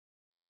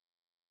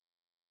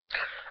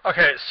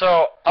Okay,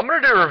 so I'm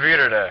gonna do a review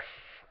today.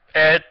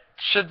 It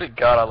should be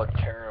God, I look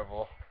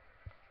terrible.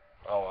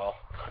 Oh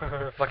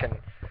well. Fucking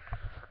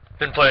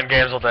been playing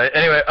games all day.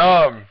 Anyway,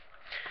 yeah,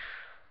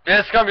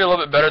 it's gonna be a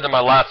little bit better than my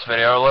last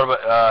video, a little bit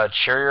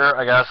cheerier,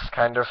 I guess,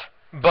 kind of.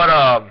 But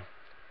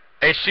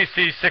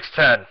HTC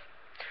 610.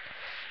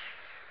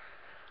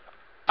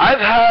 I've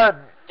had,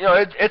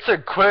 it's a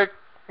quick,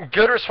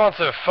 good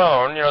responsive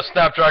phone,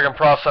 Snapdragon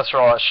processor,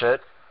 all that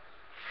shit.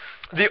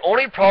 The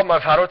only problem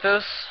I've had with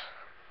this,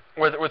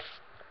 with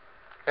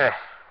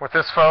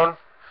this phone,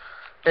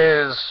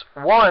 is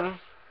one,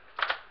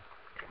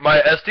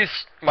 my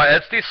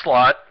SD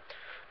slot.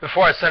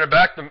 Before I sent it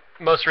back, the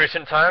most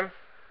recent time,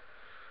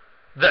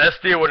 the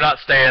SD would not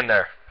stay in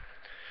there.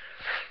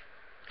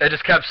 It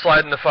just kept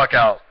sliding the fuck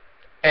out,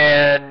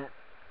 and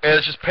it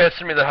was just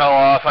pissing me the hell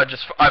off. I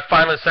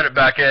finally sent it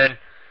back in.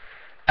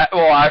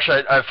 Well,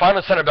 actually, I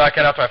finally sent it back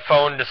in after my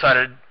phone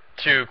decided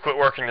to quit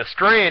working the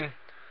screen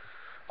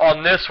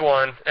on this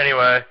one.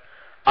 Anyway,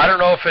 I don't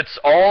know if it's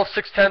all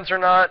 610s or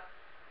not,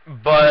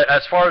 but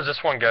as far as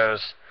this one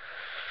goes,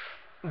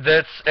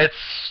 I've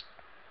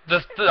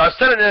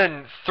sent it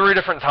in 3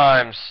 different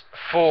times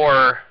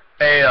for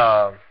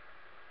a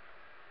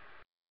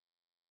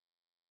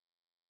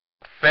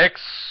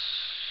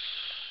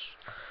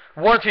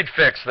warranted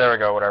fix. There we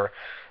go. Whatever.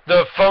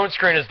 The phone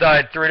screen has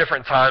died 3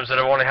 different times, and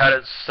I've only had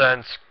it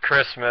since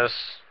Christmas.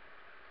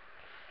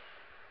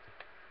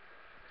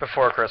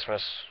 Before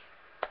Christmas.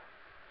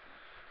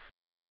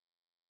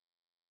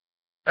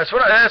 That's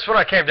when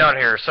I came down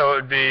here, so it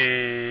would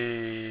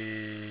be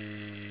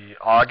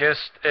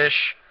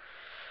August-ish.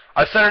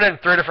 I sent it in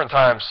 3 different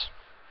times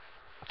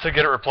to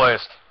get it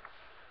replaced.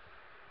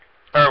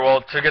 Or,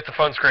 well, to get the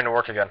phone screen to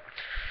work again.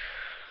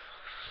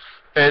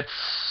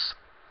 It's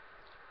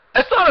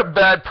not a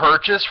bad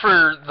purchase for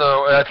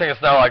I think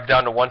it's now like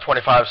down to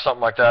 125,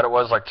 something like that. It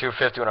was like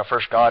 250 when I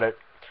first got it.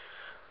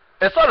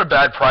 It's not a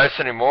bad price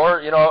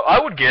anymore. I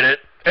would get it.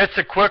 It's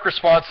a quick,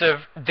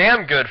 responsive,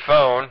 damn good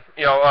phone.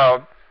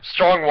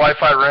 Strong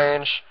Wi-Fi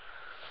range,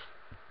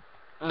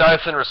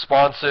 nice and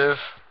responsive,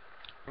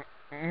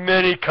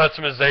 many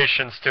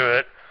customizations to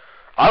it.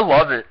 I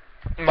love it.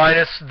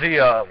 Minus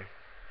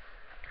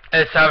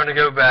it's having to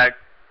go back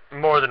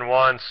more than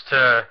once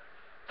to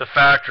the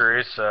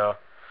factory, so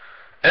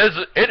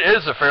it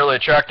is a fairly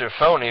attractive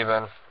phone.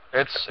 Even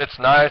it's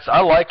nice.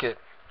 I like it.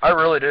 I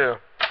really do.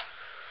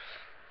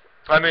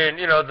 I mean,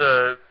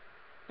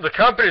 the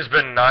company's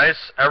been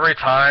nice every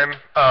time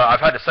I've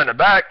had to send it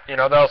back.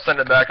 They'll send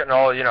it back and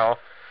all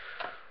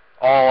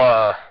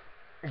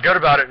good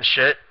about it and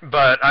shit.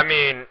 But I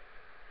mean,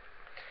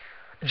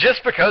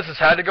 just because it's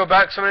had to go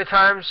back so many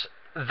times,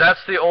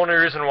 that's the only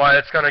reason why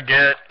it's gonna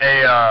get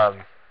a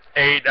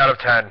 8 out of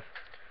 10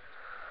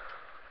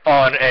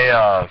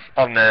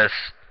 on this.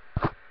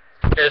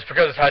 Is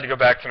because it's had to go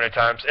back so many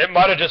times. It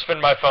might have just been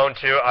my phone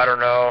too. I don't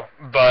know,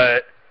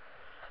 but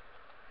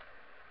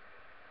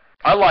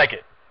I like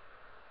it.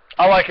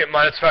 I like it,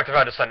 minus the fact I've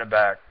had to send it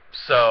back.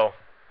 So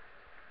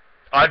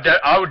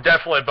I would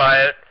definitely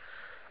buy it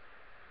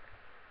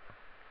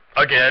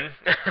again.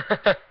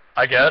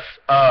 I guess.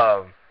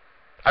 I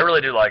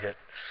really do like it.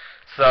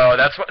 So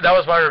that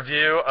was my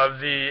review of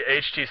the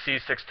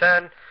HTC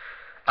 610.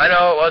 I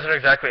know it wasn't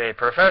exactly a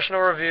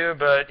professional review,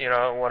 but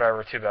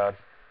whatever, too bad.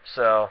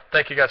 So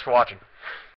thank you guys for watching.